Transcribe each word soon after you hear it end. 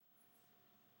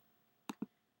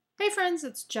friends,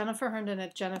 it's Jennifer Herndon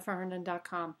at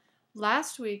jenniferherndon.com.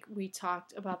 Last week we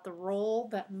talked about the role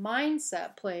that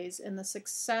mindset plays in the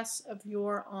success of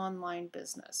your online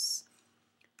business.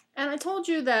 And I told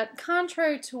you that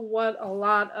contrary to what a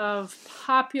lot of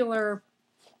popular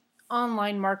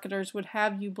online marketers would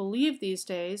have you believe these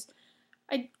days,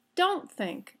 I don't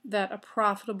think that a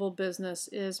profitable business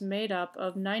is made up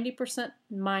of 90%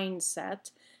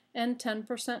 mindset and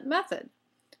 10% method.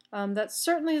 That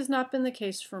certainly has not been the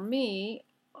case for me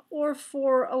or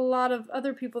for a lot of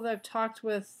other people that I've talked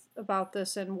with about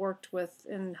this and worked with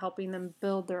in helping them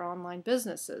build their online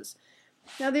businesses.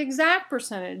 Now, the exact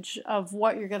percentage of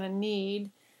what you're going to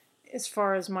need as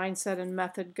far as mindset and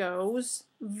method goes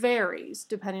varies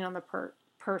depending on the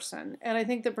person, and I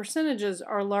think the percentages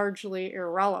are largely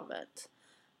irrelevant.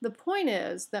 The point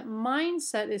is that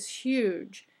mindset is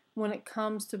huge when it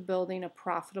comes to building a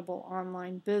profitable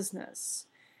online business.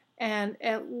 And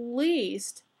at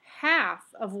least half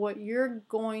of what you're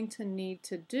going to need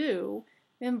to do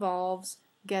involves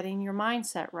getting your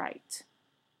mindset right.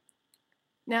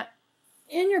 Now,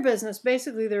 in your business,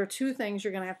 basically there are two things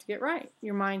you're going to have to get right: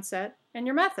 your mindset and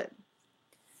your method.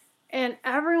 And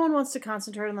everyone wants to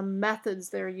concentrate on the methods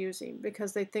they're using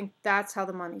because they think that's how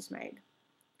the money's made.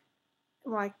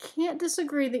 Well, I can't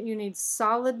disagree that you need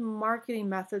solid marketing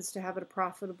methods to have a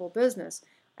profitable business.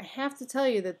 I have to tell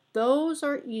you that those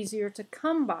are easier to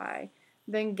come by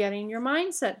than getting your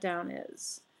mindset down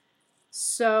is.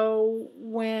 So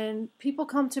when people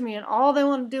come to me and all they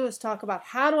want to do is talk about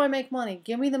how do I make money,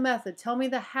 give me the method, tell me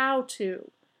the how-to.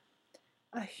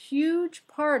 A huge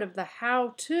part of the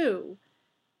how-to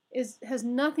has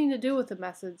nothing to do with the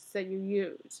methods that you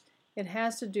use. It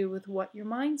has to do with what your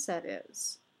mindset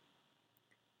is.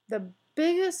 The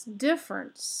biggest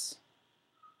difference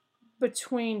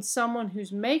between someone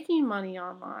who's making money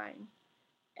online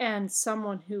and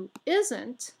someone who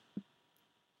isn't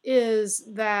is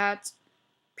that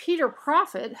Peter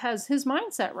Profit has his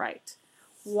mindset right,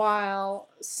 while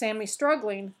Sammy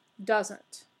Struggling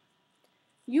doesn't.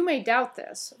 You may doubt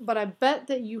this, but I bet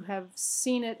that you have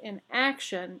seen it in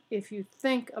action if you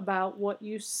think about what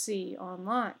you see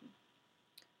online.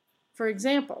 For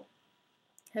example,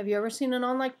 have you ever seen an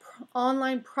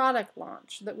online product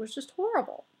launch that was just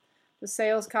horrible? The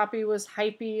sales copy was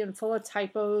hypey and full of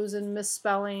typos and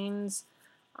misspellings,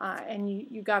 and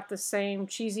you got the same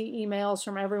cheesy emails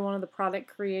from every one of the product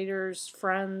creators'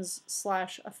 friends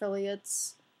 /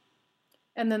 affiliates.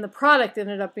 And then the product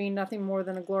ended up being nothing more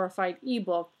than a glorified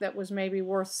ebook that was maybe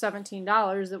worth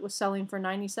 $17 that was selling for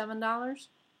 $97.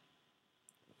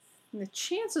 And the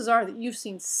chances are that you've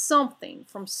seen something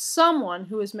from someone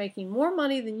who is making more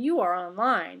money than you are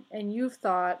online, and you've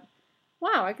thought,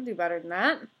 wow, I could do better than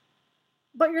that.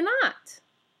 But you're not.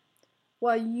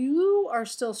 While you are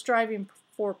still striving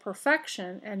for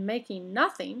perfection and making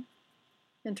nothing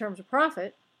in terms of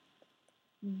profit,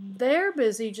 they're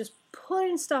busy just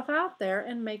putting stuff out there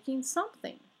and making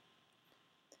something.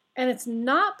 And it's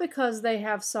not because they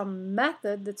have some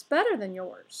method that's better than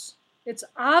yours. It's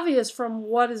obvious from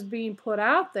what is being put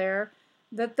out there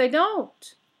that they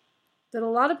don't. That a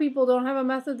lot of people don't have a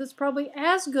method that's probably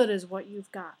as good as what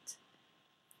you've got.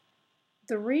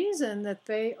 The reason that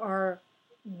they are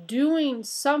doing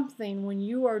something when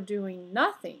you are doing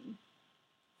nothing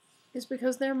is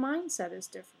because their mindset is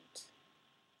different.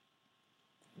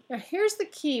 Now, here's the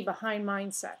key behind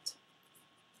mindset.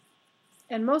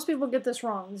 And most people get this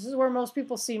wrong. This is where most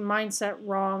people see mindset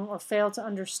wrong or fail to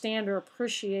understand or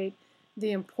appreciate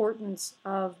the importance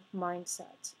of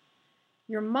mindset.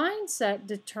 Your mindset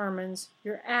determines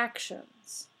your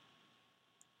actions.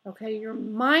 Okay, your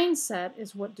mindset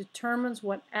is what determines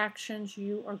what actions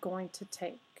you are going to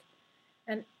take.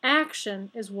 And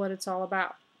action is what it's all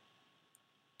about.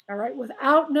 All right,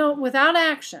 without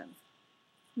action,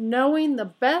 knowing the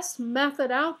best method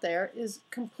out there is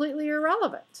completely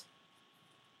irrelevant.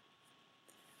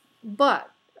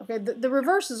 But, okay, the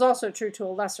reverse is also true to a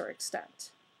lesser extent.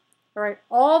 All right,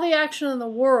 all the action in the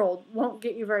world won't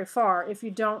get you very far if you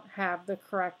don't have the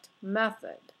correct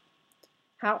method.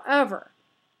 However,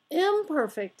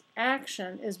 imperfect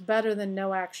action is better than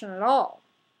no action at all.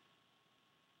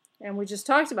 And we just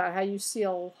talked about how you see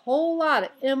a whole lot of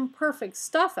imperfect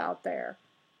stuff out there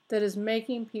that is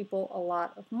making people a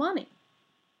lot of money.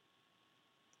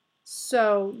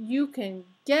 So you can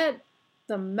get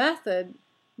the method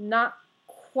not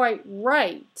quite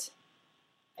right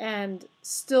and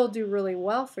still do really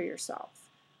well for yourself.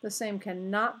 The same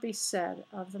cannot be said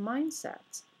of the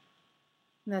mindset.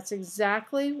 And that's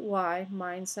exactly why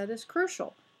mindset is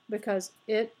crucial, because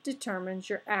it determines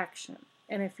your action.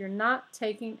 And if you're not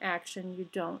taking action, you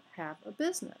don't have a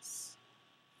business.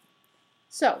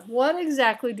 So, what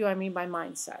exactly do I mean by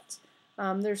mindset?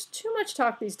 There's too much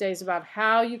talk these days about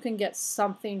how you can get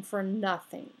something for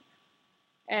nothing.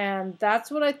 And that's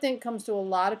what I think comes to a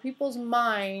lot of people's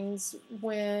minds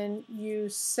when you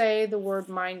say the word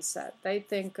mindset. They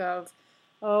think of,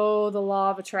 oh, the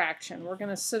law of attraction. We're going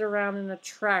to sit around and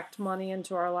attract money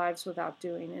into our lives without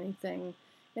doing anything,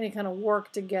 any kind of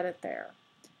work to get it there.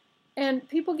 And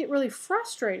people get really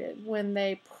frustrated when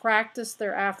they practice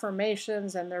their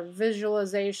affirmations and their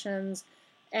visualizations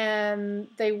and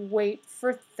they wait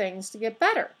for things to get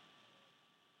better.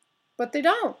 But they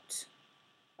don't.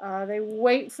 They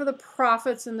wait for the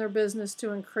profits in their business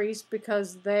to increase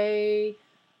because they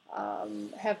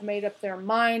have made up their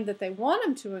mind that they want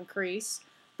them to increase,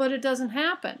 but it doesn't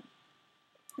happen.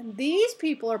 And these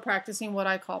people are practicing what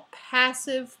I call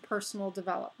passive personal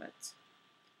development.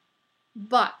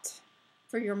 But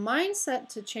for your mindset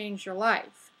to change your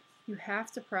life, you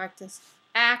have to practice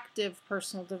active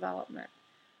personal development,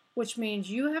 which means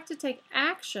you have to take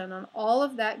action on all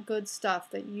of that good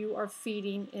stuff that you are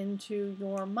feeding into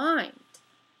your mind.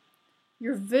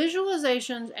 Your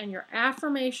visualizations and your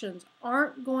affirmations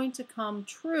aren't going to come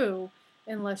true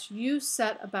unless you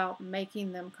set about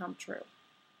making them come true.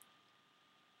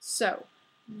 So,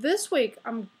 this week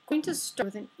I'm going to start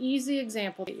with an easy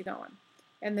example to get you going.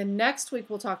 And then next week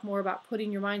we'll talk more about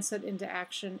putting your mindset into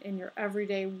action in your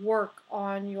everyday work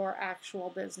on your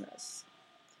actual business.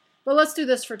 But let's do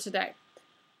this for today.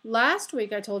 Last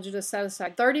week I told you to set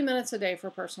aside 30 minutes a day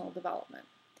for personal development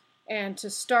and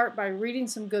to start by reading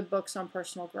some good books on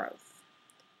personal growth.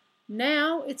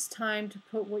 Now it's time to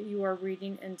put what you are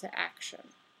reading into action.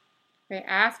 Okay,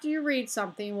 after you read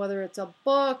something, whether it's a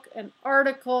book, an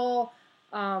article,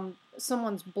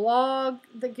 someone's blog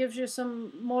that gives you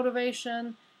some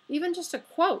motivation, even just a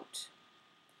quote.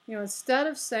 Instead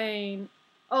of saying,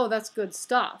 oh, that's good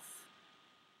stuff,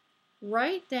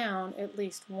 write down at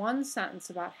least one sentence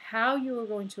about how you are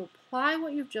going to apply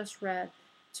what you've just read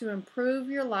to improve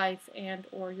your life and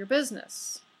or your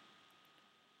business.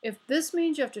 If this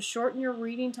means you have to shorten your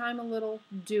reading time a little,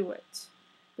 do it,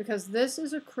 because this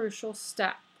is a crucial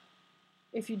step.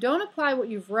 If you don't apply what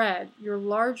you've read, you're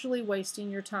largely wasting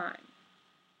your time.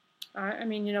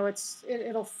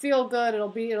 It'll feel good.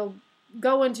 It'll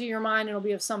go into your mind. It'll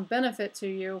be of some benefit to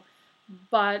you,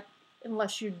 but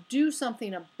unless you do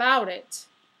something about it,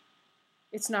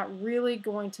 it's not really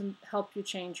going to help you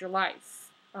change your life.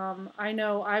 I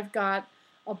know I've got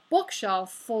a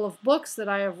bookshelf full of books that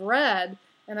I have read,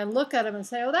 and I look at them and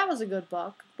say, oh, that was a good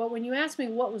book. But when you ask me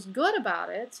what was good about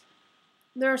it,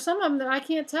 there are some of them that I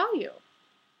can't tell you.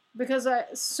 Because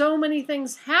so many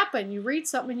things happen. You read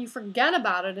something and you forget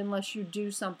about it unless you do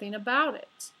something about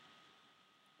it.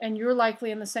 And you're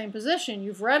likely in the same position.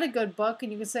 You've read a good book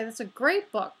and you can say that's a great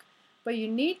book. But you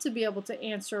need to be able to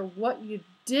answer what you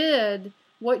did,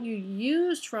 what you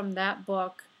used from that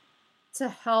book to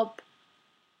help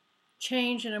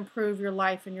change and improve your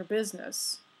life and your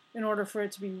business in order for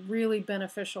it to be really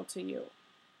beneficial to you.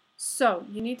 So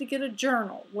you need to get a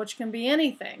journal, which can be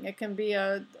anything. It can be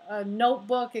a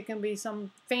notebook. It can be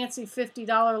some fancy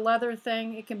 $50 leather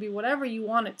thing. It can be whatever you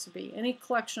want it to be. Any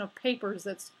collection of papers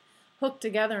that's hooked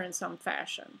together in some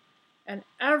fashion. And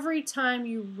every time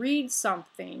you read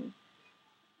something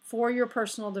for your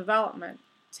personal development,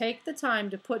 take the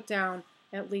time to put down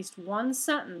at least one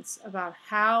sentence about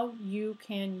how you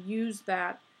can use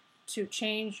that to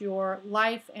change your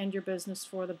life and your business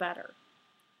for the better.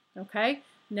 Okay?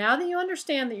 Now that you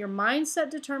understand that your mindset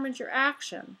determines your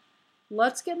action,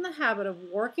 let's get in the habit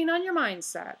of working on your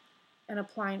mindset and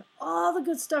applying all the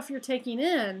good stuff you're taking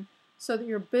in so that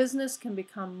your business can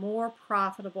become more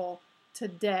profitable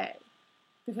today.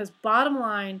 Because bottom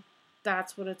line,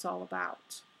 that's what it's all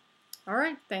about. All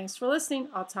right, thanks for listening.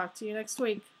 I'll talk to you next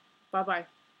week.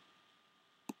 Bye-bye.